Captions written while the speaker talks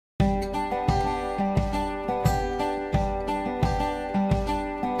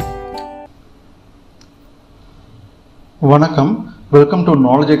வணக்கம், welcome to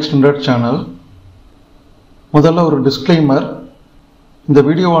knowledge extended channel. முதல்ல ஒரு டிஸ்க்ளைமர். இந்த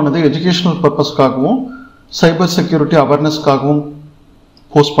வீடியோவானது எஜுகேஷனல் பர்பஸ்க்காகவும் சைபர் செக்யூரிட்டி அவேர்னஸ்க்காகவும்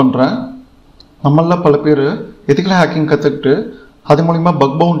போஸ்ட் பண்ணுறேன். நம்மள பல பேர் எதிக்கல் ஹேக்கிங் கற்றுக்கிட்டு அது மூலிமா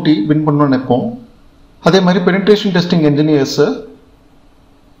பக் பவுண்டி வின் பண்ணணும்னு நினைப்போம். அதே மாதிரி பெனிட்ரேஷன் டெஸ்டிங் என்ஜினியர்ஸு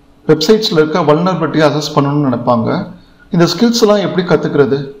வெப்சைட்ஸில் இருக்க வல்னரபிலிட்டியை அசஸ் பண்ணணும்னு நினைப்பாங்க. இந்த ஸ்கில்ஸ்லாம் எப்படி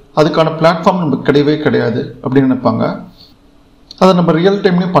கற்றுக்கிறது, அதுக்கான பிளாட்ஃபார்ம் நமக்கு கிடையவே கிடையாது அப்படின்னு நினைப்பாங்க. அதை நம்ம ரியல்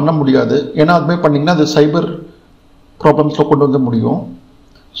டைம்லேயும் பண்ண முடியாது. ஏன்னா அதுமாதிரி பண்ணிங்கன்னா அது சைபர் ப்ராப்ளம்ஸில் கொண்டு வந்து முடியும்.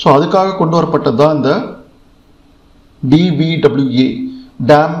 ஸோ அதுக்காக கொண்டு வரப்பட்டது தான் இந்த DVWA,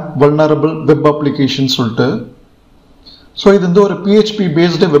 dam vulnerable web application சொல்லிட்டு. ஸோ இது வந்து ஒரு PHP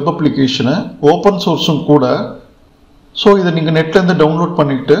based web application, open சோர்ஸும் கூட. ஸோ இதை நீங்கள் நெட்லேருந்து டவுன்லோட்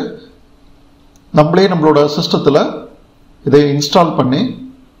பண்ணிவிட்டு நம்மளே நம்மளோட சிஸ்டத்தில் இதை இன்ஸ்டால் பண்ணி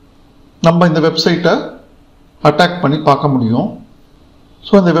நம்ம இந்த வெப்சைட்டை அட்டாக் பண்ணி பார்க்க முடியும்.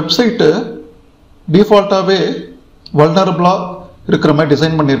 ஸோ இந்த வெப்சைட்டு டிஃபால்ட்டாகவே வல்னரபிளாக இருக்கிற மாதிரி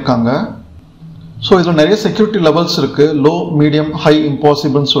டிசைன் பண்ணியிருக்காங்க. ஸோ இதில் நிறைய செக்யூரிட்டி லெவல்ஸ் இருக்குது, லோ, மீடியம், ஹை,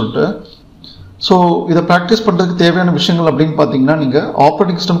 இம்பாசிபிள்னு சொல்லிட்டு. ஸோ இதை ப்ராக்டிஸ் பண்ணுறதுக்கு தேவையான விஷயங்கள் அப்படின்னு பார்த்தீங்கன்னா, நீங்கள்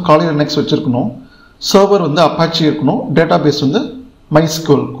ஆப்ரேட்டிங் சிஸ்டம் காலையில் நெக்ஸ்ட் வச்சுருக்கணும், சர்வர் வந்து அப்பாச்சி இருக்கணும், டேட்டா பேஸ் வந்து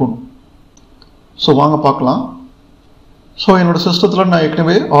MySQL இருக்கணும். ஸோ வாங்க பார்க்கலாம். ஸோ என்னோடய சிஸ்டத்தில் நான்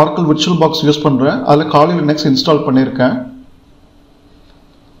ஏற்கனவே ஆரக்கிள் விர்ச்சுவல் பாக்ஸ் யூஸ் பண்ணுறேன். அதில் காலையில் நெக்ஸ்ட் இன்ஸ்டால் பண்ணியிருக்கேன்.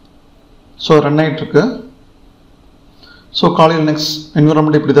 ஸோ ரன் ஆகிட்டுருக்கு. ஸோ காலையில் நெக்ஸ்ட்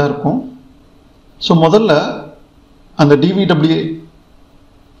என்விரான்மெண்ட் இப்படி தான் இருக்கும். ஸோ முதல்ல அந்த DVWA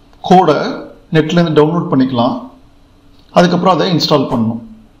கோடை நெட்லேருந்து டவுன்லோட் பண்ணிக்கலாம். அதுக்கப்புறம் அதை இன்ஸ்டால் பண்ணணும்.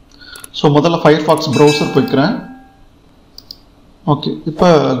 ஸோ முதல்ல ஃபயர்ஃபாக்ஸ் ப்ரௌசர் போய்க்கிறேன். ஓகே, இப்போ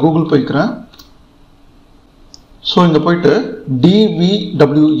கூகுள் போய்க்கிறேன். ஸோ இங்கே போயிட்டு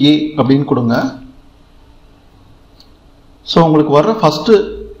DVWA அப்படின்னு கொடுங்க. ஸோ உங்களுக்கு வர்ற ஃபஸ்ட்டு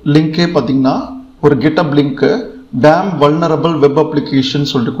லிங்க்கே பார்த்தீங்கன்னா ஒரு கிட்டப் link, dam vulnerable web application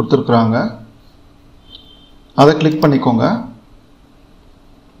சொல்லிட்டு கொடுத்துருக்குறாங்க. அதை கிளிக் பண்ணிக்கோங்க.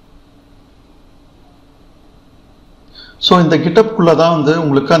 ஸோ இந்த கிட்டப்குள்ளே தான் வந்து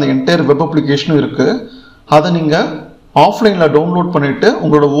உங்களுக்கு அந்த என்டையர் வெப் அப்ளிகேஷனும் இருக்குது. அதை நீங்கள் ஆஃப்லைனில் டவுன்லோட் பண்ணிவிட்டு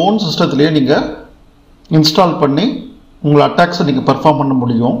உங்களோட ஓன் சிஸ்டத்துலேயே நீங்கள் இன்ஸ்டால் பண்ணி உங்களை அட்டாக்ஸை நீங்கள் பர்ஃபார்ம் பண்ண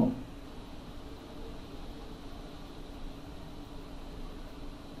முடியும்.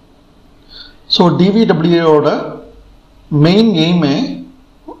 ஸோ DVWAயோட மெயின் எய்மே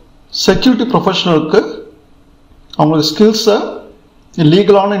செக்யூரிட்டி ப்ரொஃபஷனலுக்கு அவங்களோட ஸ்கில்ஸை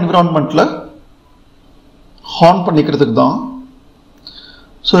லீகலான என்விரான்மெண்ட்டில் ஹார்ன் பண்ணிக்கிறதுக்கு தான்.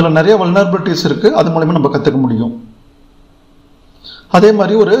 ஸோ இதில் நிறைய வல்னரபிலிட்டிஸ் இருக்குது, அது மூலமா நம்ம கற்றுக்க முடியும். அதே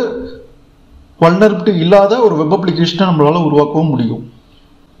மாதிரி ஒரு வல்னரபிலிட்டி இல்லாத ஒரு வெப் அப்ளிகேஷனை நம்மளால் உருவாக்கவும் முடியும்.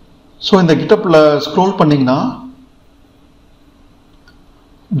 ஸோ இந்த கிட்டப்பில் ஸ்க்ரோல் பண்ணிங்கன்னா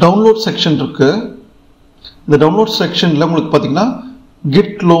டவுன்லோட் செக்ஷன் இருக்குது. இந்த டவுன்லோட் செக்ஷனில் உங்களுக்கு பார்த்தீங்கன்னா git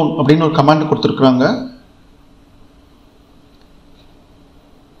clone அப்படின்னு ஒரு கமாண்ட் கொடுத்துருக்குறாங்க.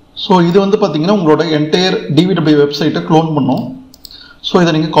 ஸோ இது வந்து பார்த்தீங்கன்னா உங்களோட என்டையர் DVWA வெப்சைட்டை க்ளோன் பண்ணும். ஸோ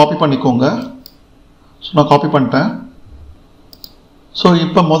இதை நீங்கள் காப்பி பண்ணிக்கோங்க. ஸோ நான் காப்பி பண்ணிட்டேன். ஸோ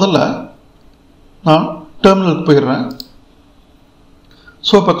இப்போ முதல்ல நான் டெர்மினலுக்கு போயிடுறேன்.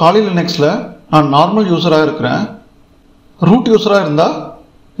 ஸோ இப்போ காலையில் நெக்ஸ்ட்டில் நான் நார்மல் யூஸராக இருக்கிறேன். ரூட் யூஸராக இருந்தால்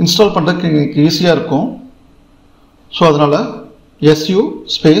இன்ஸ்டால் பண்ணுறதுக்கு எனக்கு ஈஸியாக இருக்கும். ஸோ அதனால் SU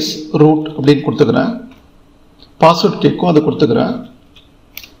ஸ்பேஸ் ரூட் அப்படின்னு கொடுத்துக்கிறேன். பாஸ்வேர்ட் கேட்கும், அதை கொடுத்துக்கிறேன்.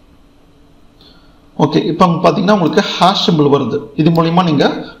 ஓகே, இப்போ பார்த்தீங்கன்னா உங்களுக்கு ஹேஷ் சிம்பிள் வருது. இது மூலிமா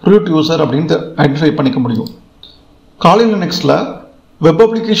நீங்கள் ரூட் யூசர் அப்படின்னு ஐடென்டிஃபை பண்ணிக்க முடியும். காலையில் நெக்ஸ்ட்டில் வெப்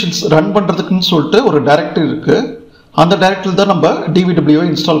அப்ளிகேஷன்ஸ் ரன் பண்ணுறதுக்குன்னு சொல்லிட்டு ஒரு டைரக்டரி இருக்குது. அந்த டைரக்டரியில் தான் நம்ம DVWA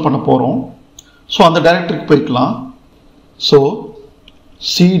இன்ஸ்டால் பண்ண போகிறோம். ஸோ அந்த டைரக்டரிக்கு போய்க்கலாம். ஸோ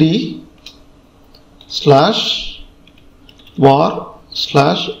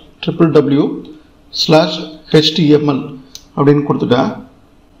cd/var/www/html அப்படின்னு கொடுத்துட்டேன்.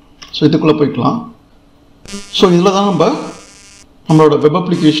 ஸோ இதுக்குள்ளே போய்க்கலாம். ஸோ இதில் தான் நம்மளோட வெப்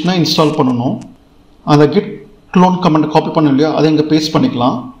அப்ளிகேஷனை இன்ஸ்டால் பண்ணணும். அந்த git clone கமெண்ட் காப்பி பண்ண இல்லையா, அதை இங்கே பேஸ்ட்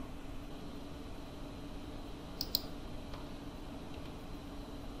பண்ணிக்கலாம்.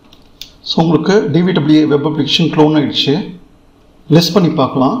 ஸோ உங்களுக்கு DVWA வெப் அப்ளிகேஷன் க்ளோன் ஆகிடுச்சு. லிஸ்ட் பண்ணி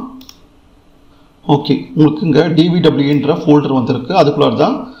பார்க்கலாம். ஓகே, உங்களுக்கு இங்கே DVWAன்ற ஃபோல்டர் வந்திருக்கு. அதுக்குள்ளார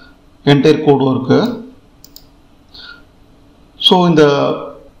தான் என்டையர் கோடும் இருக்குது. ஸோ இந்த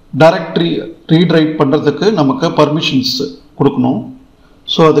டைரக்டரி ரீட் ரைட் பண்ணுறதுக்கு நமக்கு பர்மிஷன்ஸ் கொடுக்கணும்.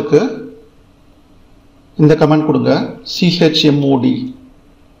 ஸோ அதுக்கு இந்த கமெண்ட் கொடுங்க, chmod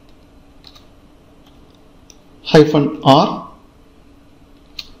 -r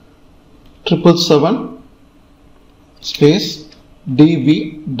 777 space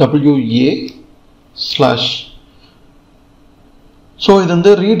DVWA slash. So இது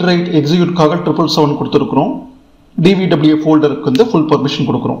வந்து read write execute காக 777 கொடுத்திருக்கிறோம். DVWA folderக்கு வந்து full permission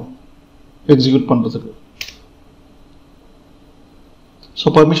கொடுக்கிறோம் execute பண்றதுக்கு. So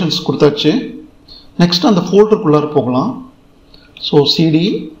permissions கொடுத்தாச்சு. Next அந்த folder குள்ளார போகலாம். So cd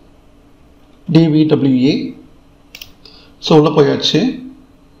DVWA. So உள்ள போயாச்சு.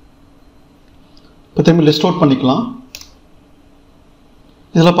 இப்போ திரும்பி லிஸ்ட் அவுட் பண்ணிக்கலாம்.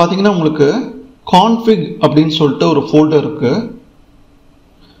 இதில் பார்த்தீங்கன்னா உங்களுக்கு config அப்படின்னு சொல்லிட்டு ஒரு ஃபோல்டர் இருக்கு.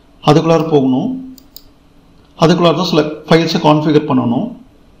 அதுக்குள்ளார போகணும். அதுக்குள்ளார தான் சில ஃபைல்ஸை கான்ஃபிகர் பண்ணணும்.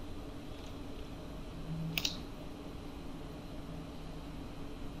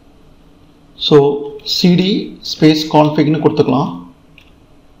 ஸோ cd ஸ்பேஸ் கான்ஃபிக்னு கொடுத்துக்கலாம்.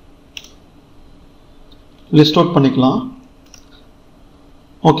 லிஸ்ட் அவுட் பண்ணிக்கலாம்.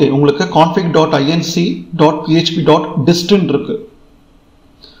 ஓகே, உங்களுக்கு config.inc.php.dist இருக்கு.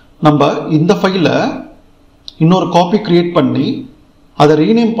 நம்ம இந்த ஃபைலை இன்னொரு காப்பி கிரியேட் பண்ணி அதை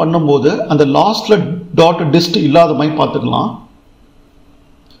ரீநேம் பண்ணும்போது அந்த லாஸ்ட்ல .dist இல்லாத மாதிரி பார்த்துக்கலாம்.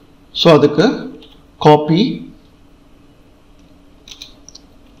 ஸோ அதுக்கு copy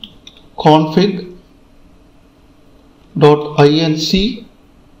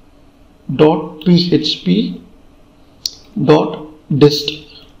config.inc.php.dist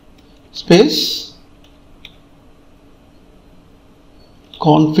space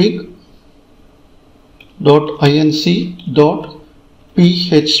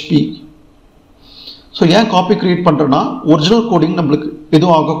config.inc.php. So ஏன் காப்பி கிரியேட் பண்ணுறோன்னா ஒரிஜினல் கோடிங் நம்மளுக்கு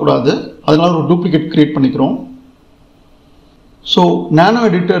எதுவும் ஆகக்கூடாது, அதனால ஒரு டூப்ளிகேட் கிரியேட் பண்ணிக்கிறோம். ஸோ நானோ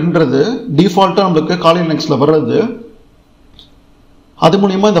எடிட்டர்ன்றது டிஃபால்ட்டாக நம்மளுக்கு காலி லினக்ஸில் வர்றது. அது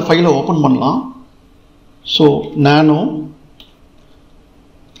மூலிமா இந்த ஃபைலை ஓப்பன் பண்ணலாம். ஸோ நானோ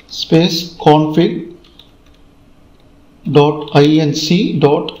ஸ்பேஸ் config.inc.php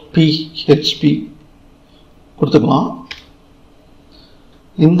கொடுத்துக்கலாம்.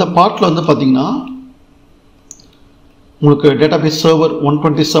 இந்த பார்ட்டில் வந்து பார்த்தீங்கன்னா உங்களுக்கு டேட்டாபேஸ் சர்வர்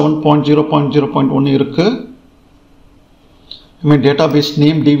 127.0.0.1 இருக்கு. இதுமாதிரி டேட்டாபேஸ்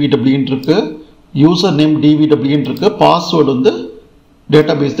நேம் DVW இருக்கு, யூசர் நேம் DVW இருக்கு, பாஸ்வேர்டு வந்து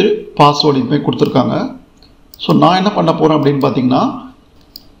டேட்டாபேஸ் பாஸ்வேர்டு இதுமாதிரி கொடுத்துருக்காங்க. ஸோ நான் என்ன பண்ண போகிறேன் அப்படின்னு பார்த்தீங்கன்னா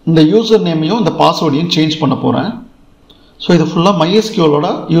இந்த யூசர் நேமையும் இந்த பாஸ்வேர்டையும் சேஞ்ச் பண்ண போகிறேன். ஸோ இது ஃபுல்லாக MySQLோட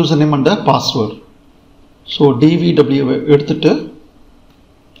user name and password. So DVW எடுத்துட்டு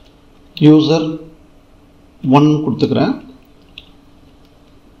யூசர் 1 கொடுத்துக்கிறேன்.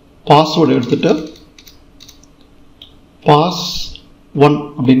 பாஸ்வேர்டு எடுத்துட்டு pass1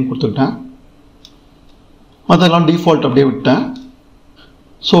 அப்படின்னு கொடுத்துக்கிட்டேன். அதெல்லாம் டிஃபால்ட் அப்படியே விட்டேன்.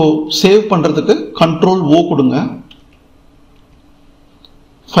 ஸோ சேவ் பண்ணுறதுக்கு Ctrl+O கொடுங்க.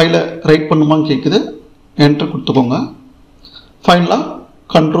 ஃபைலை ரைட் பண்ணுமான்னு கேட்குது, என்டர் கொடுத்துக்கோங்க. ஃபைனலாக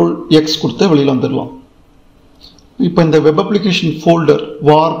Ctrl+X கொடுத்து வெளியில் வந்துடலாம். இப்போ இந்த web application folder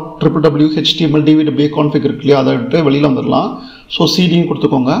var www html dvwa config இருக்கு இல்லையா, அதை விட்டு வெளியில் வந்துடலாம். ஸோ cdன்னு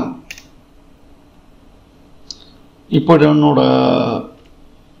கொடுத்துக்கோங்க. இப்போ என்னோட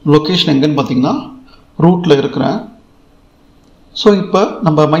லொக்கேஷன் எங்கன்னு பார்த்தீங்கன்னா ரூட்டில் இருக்கிறேன். ஸோ இப்போ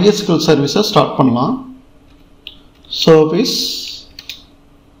நம்ம MySQL சர்வீஸை ஸ்டார்ட் பண்ணலாம். சர்வீஸ்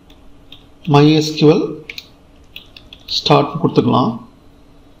MySQL ஸ்டார்ட் கொடுத்துக்கலாம்.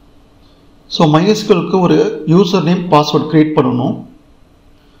 ஸோ MySQLக்கு ஒரு யூசர் நேம் பாஸ்வேர்ட் கிரியேட் பண்ணணும்.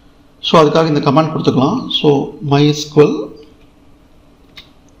 ஸோ அதுக்காக இந்த கமாண்ட் கொடுத்துக்கலாம். So MySQL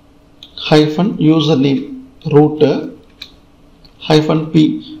 -user name route -p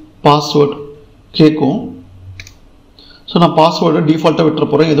password கேட்கும். ஸோ நான் பாஸ்வேர்டை டிஃபால்ட்டாக விட்டுற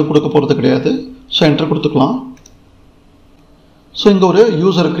போகிறேன், எதுவும் கொடுக்க போகிறது கிடையாது. ஸோ என்டர் கொடுத்துக்கலாம். ஸோ இங்கே ஒரு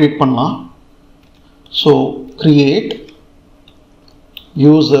யூசரை கிரியேட் பண்ணலாம். ஸோ கிரியேட்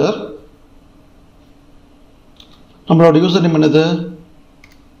யூசர், நம்மளோட யூசர் நேம் என்னது,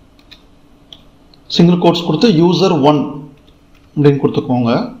 சிங்கிள் கோட்ஸ் கொடுத்து user1 அப்படின்னு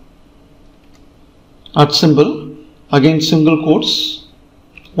கொடுத்துக்கோங்க. at symbol again single quotes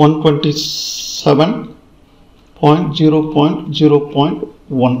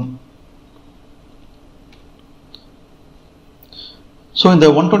 127.0.0.1. So இந்த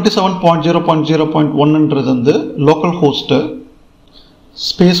 127.0.0.1ன்றது வந்து லோக்கல் ஹோஸ்ட்டு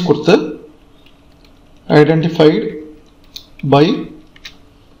ஸ்பேஸ் கொடுத்து ஐடென்டிஃபைடு பை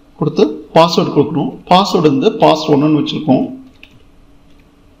கொடுத்து பாஸ்வேர்டு கொடுக்கணும். பாஸ்வேர்டு வந்து pass1ன்னு வச்சுருக்கோம்.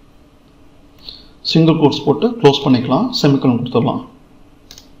 சிங்கிள் கோட்ஸ் போட்டு க்ளோஸ் பண்ணிக்கலாம், செமிகோலன் கொடுத்துடலாம்.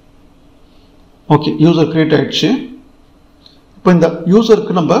 ஓகே, யூசர் கிரியேட் ஆயிடுச்சு. இப்போ இந்த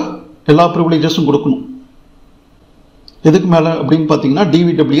யூசருக்கு நம்ம எல்லா ப்ரிவிலேஜஸும் கொடுக்கணும். எதுக்கு மேலே அப்படின்னு பார்த்தீங்கன்னா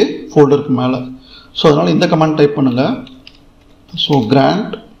DVWA ஃபோல்டருக்கு மேலே. ஸோ அதனால் இந்த கமாண்ட் டைப் பண்ணுங்கள். So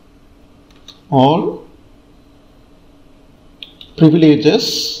grant all privileges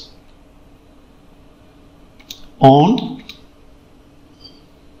on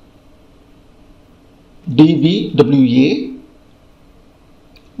DVWA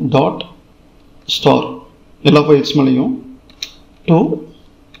dot star எல்லா ஃபைல்ஸ் மேலேயும் to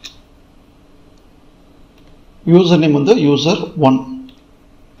யூசர் நேம் வந்து user1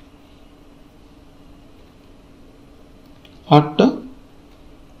 at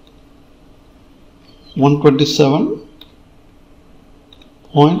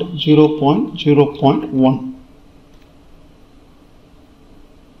 127.0.0.1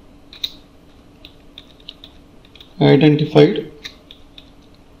 identified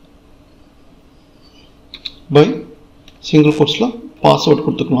by single quotesல password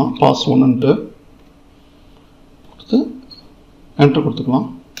கொடுத்துக்கலாம், pass1 ன்ட்டு கொடுத்து என்டர் கொடுத்துக்கலாம்.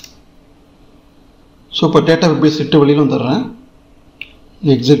 ஸோ இப்போ டேட்டா பேஸ் விட்டு வெளியில் வந்துடுறேன்,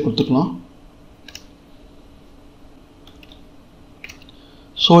 எக்ஸிட் கொடுத்துக்கலாம்.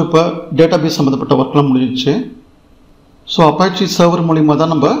 ஸோ இப்போ டேட்டா பேஸ் சம்மந்தப்பட்ட ஒர்க்லாம் முடிஞ்சிச்சு. ஸோ அப்பாச்சி சர்வர் மூலிமா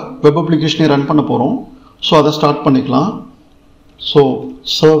தான் நம்ம வெப் அப்ளிகேஷனை ரன் பண்ண போகிறோம். ஸோ அதை ஸ்டார்ட் பண்ணிக்கலாம். So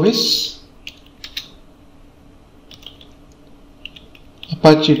service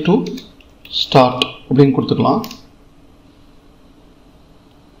Apache to start அப்படின்னு கொடுத்துக்கலாம்.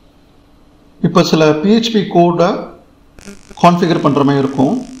 இப்போ சில PHP கோடை கான்ஃபிகர் பண்ணுற மாதிரி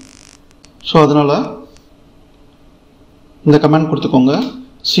இருக்கும். ஸோ அதனால் இந்த கமாண்ட் கொடுத்துக்கோங்க.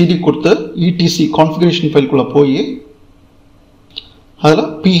 cd கொடுத்து etc கான்ஃபிகரேஷன் ஃபைல்குள்ளே போய் அதில்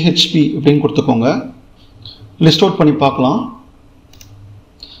php அப்படின்னு கொடுத்துக்கோங்க. லிஸ்ட் அவுட் பண்ணி பார்க்கலாம்.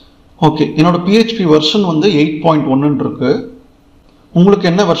 ஓகே, என்னோட PHP வெர்ஷன் வந்து 8.1 இருக்கு. உங்களுக்கு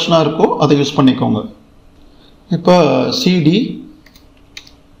என்ன வெர்ஷனாக இருக்கோ அதை யூஸ் பண்ணிக்கோங்க. இப்போ cd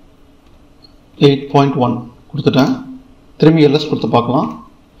 8.1 கொடுத்துட்டேன். திரும்பி ls கொடுத்து பார்க்கலாம்.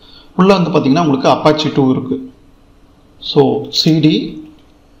 உள்ளே வந்து பார்த்தீங்கன்னா உங்களுக்கு அப்பாச்சி 2 இருக்குது. ஸோ cd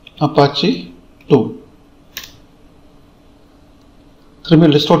அப்பாச்சி 2 திரும்பி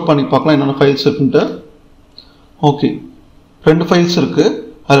லிஸ்ட் அவுட் பண்ணி பார்க்கலாம் என்னென்ன ஃபைல்ஸ் இருக்குன்ட்டு. ஓகே, 2 ஃபைல்ஸ் இருக்குது.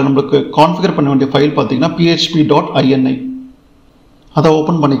 அதில் நம்மளுக்கு கான்ஃபிகர் பண்ண வேண்டிய ஃபைல் பார்த்தீங்கன்னா php.ini. அதை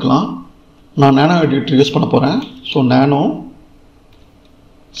ஓப்பன் பண்ணிக்கலாம். நான் நானோ எடிட்டர் யூஸ் பண்ண போகிறேன். ஸோ நானோ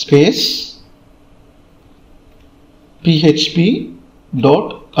ஸ்பேஸ்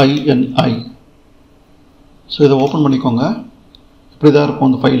php.ini. ஸோ இதை ஓப்பன் பண்ணிக்கோங்க. இப்படி தான் இருக்கும்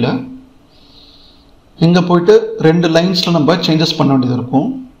அந்த ஃபைலை. இங்கே போயிட்டு 2 லைன்ஸில் நம்ம சேஞ்சஸ் பண்ண வேண்டியது இருக்கும்.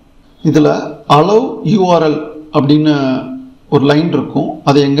 இதில் allow URL அப்படின்னு ஒரு லைன் இருக்கும்.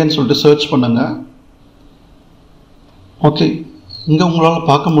 அது எங்கன்னு சொல்லிட்டு சர்ச் பண்ணுங்க. ஓகே, இங்கே உங்களால்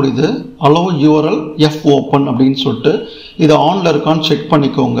பார்க்க முடியுது allow URL fopen அப்படின்னு சொல்லிட்டு. இதை ஆனில் இருக்கான்னு செக்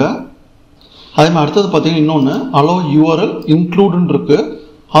பண்ணிக்கோங்க. அதே மாதிரி அடுத்தது பார்த்தீங்கன்னா இன்னொன்று allow URL includeன்னு இருக்கு.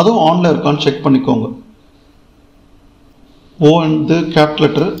 அதுவும் ஆனில் இருக்கான்னு செக் பண்ணிக்கோங்க. ஓ வந்து கேபிட்டல்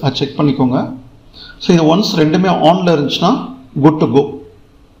லெட்டர் அதை செக் பண்ணிக்கோங்க. ஸோ இது ஒன்ஸ் ரெண்டுமே ஆனில் இருந்துச்சுன்னா good to go.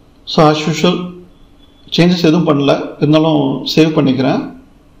 So as usual changes எதுவும் பண்ணல, இருந்தாலும் சேவ் பண்ணிக்கிறேன்.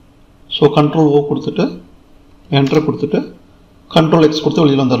 ஸோ Ctrl O கொடுத்துட்டு என்டர் கொடுத்துட்டு Ctrl X கொடுத்து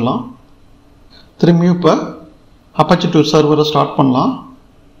வெளியில் வந்துடலாம். திரும்பியும் இப்போ அப்பாச்சி 2 சர்வரை ஸ்டார்ட் பண்ணலாம்.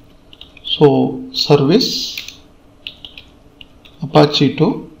 ஸோ சர்வீஸ் அப்பாச்சி 2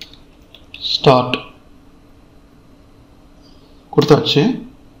 ஸ்டார்ட் கொடுத்தாச்சு.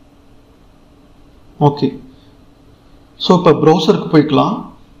 ஓகே, ஸோ இப்போ ப்ரௌசருக்கு போய்க்கலாம்.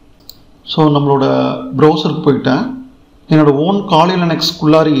 ஸோ நம்மளோட ப்ரௌசருக்கு போயிட்டேன். என்னோடய ஓன் காலி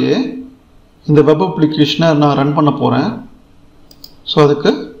லினக்ஸ்குள்ளாரியே இந்த வெப் அப்ளிகேஷனை நான் ரன் பண்ண போகிறேன். ஸோ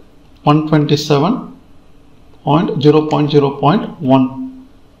அதுக்கு 127.0.0.1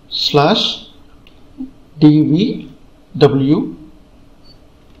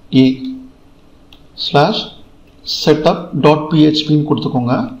 /DVWA /setup.php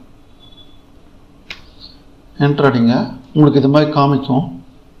கொடுத்துக்கோங்க. என்டர் அடிங்க. உங்களுக்கு இது மாதிரி காமிக்கும்.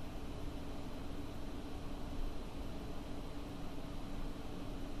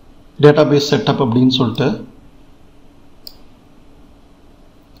 டேட்டாபேஸ் செட்டப் அப்படின்னு சொல்லிட்டு.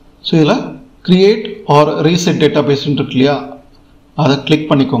 ஸோ இதில் கிரியேட் ஆர் ரீசெட் டேட்டாபேஸ் இருக்கு இல்லையா, அதை கிளிக்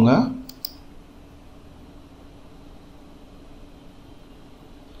பண்ணிக்கோங்க.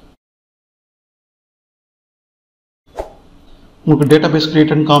 உங்களுக்கு டேட்டாபேஸ்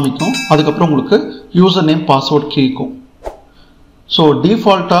கிரியேட்னு காமிக்கும். அதுக்கப்புறம் உங்களுக்கு யூசர் நேம் பாஸ்வேர்ட் கேட்கும். ஸோ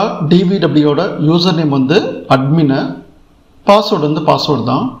டிஃபால்ட்டாக டிவிடபிள்யூட யூசர் நேம் வந்து அட்மின், பாஸ்வேர்டு வந்து பாஸ்வேர்டு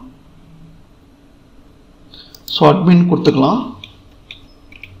தான். ஸோ அட்மின் கொடுத்துக்கலாம்.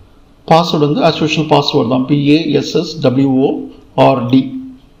 பாஸ்வேர்டு வந்து as usual பாஸ்வேர்டு தான், PASSWORD.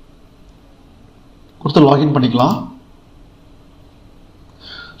 கொடுத்து லாகின் பண்ணிக்கலாம்.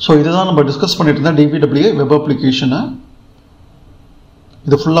 ஸோ இதுதான் நம்ம டிஸ்கஸ் பண்ணிட்டு இருந்தோம் DVWA வெப் அப்ளிகேஷனை.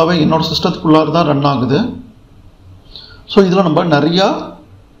 இது ஃபுல்லாகவே என்னோட சிஸ்டத்துக்குள்ளார தான் ரன் ஆகுது. ஸோ இதில் நம்ம நிறையா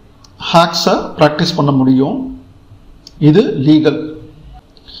ஹேக்ஸை ப்ராக்டிஸ் பண்ண முடியும். இது லீகல்.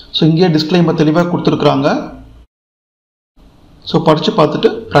 ஸோ இங்கே டிஸ்க்ளைமர் தெளிவாக கொடுத்துருக்குறாங்க. ஸோ படித்து பார்த்துட்டு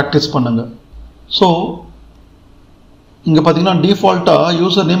ப்ராக்டிஸ் பண்ணுங்கள். ஸோ இங்கே பார்த்தீங்கன்னா டிஃபால்ட்டாக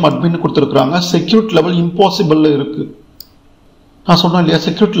யூசர் நேம் அட்மின் கொடுத்துருக்குறாங்க. செக்யூரிட்டி லெவல் இம்பாசிபிளில் இருக்குது. நான் சொன்னேன் இல்லையா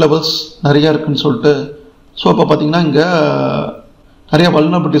செக்யூரிட்டி லெவல்ஸ் நிறையா இருக்குதுன்னு சொல்லிட்டு. ஸோ இப்போ பார்த்தீங்கன்னா இங்கே நிறையா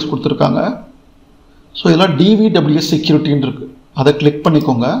வல்னரபிலிட்டிஸ் கொடுத்துருக்காங்க. ஸோ இதெல்லாம் DVWA செக்யூரிட்டின்னு இருக்குது. அதை கிளிக்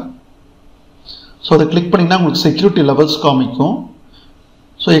பண்ணிக்கோங்க. ஸோ அதை கிளிக் பண்ணிங்கன்னா உங்களுக்கு செக்யூரிட்டி லெவல்ஸ் காமிக்கும்.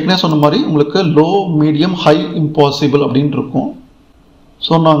 ஸோ ஏற்கனவே சொன்ன மாதிரி உங்களுக்கு லோ, மீடியம், ஹை, இம்பாசிபிள் அப்படின்னு இருக்கும்.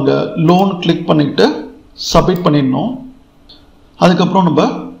 ஸோ நாங்கள் லோன் கிளிக் பண்ணிவிட்டு சப்மிட் பண்ணிடணும். அதுக்கப்புறம் நம்ம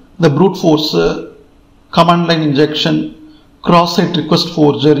இந்த fruit force, command line injection, cross side request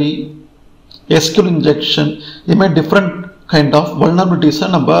forgery, SQL injection, இதுமாதிரி டிஃப்ரெண்ட் கைண்ட் ஆஃப் வல்னரபிலிட்டிஸை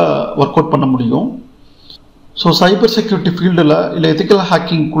நம்ம ஒர்க் அவுட் பண்ண முடியும். ஸோ சைபர் செக்யூரிட்டி ஃபீல்டில் இல்லை எத்திக்கல்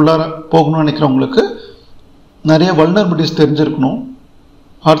ஹேக்கிங்குள்ளார போகணும்னு நினைக்கிறவங்களுக்கு நிறைய வல்னரபிலிட்டிஸ் தெரிஞ்சிருக்கணும்.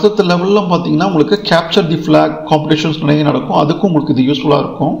 அடுத்த லெவலில் பார்த்தீங்கன்னா உங்களுக்கு கேப்சர் தி ஃப்ளாக் காம்படிஷன்ஸ் நிறைய நடக்கும். அதுக்கும் உங்களுக்கு இது யூஸ்ஃபுல்லாக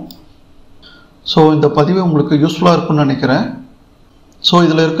இருக்கும். ஸோ இந்த பதிவு உங்களுக்கு யூஸ்ஃபுல்லாக இருக்கும்னு நினைக்கிறேன். ஸோ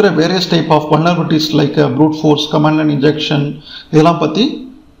இதில் இருக்கிற various type of vulnerabilities like fruit force, command line injection இதெல்லாம் பற்றி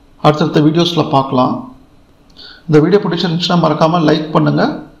அடுத்தடுத்த வீடியோஸில் பார்க்கலாம். இந்த வீடியோ பிடிச்சிருந்துச்சுன்னா மறக்காமல் லைக்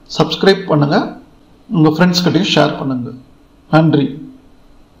பண்ணுங்கள், சப்ஸ்கிரைப் பண்ணுங்கள், உங்கள் ஃப்ரெண்ட்ஸ்கிட்டையும் ஷேர் பண்ணுங்கள். நன்றி.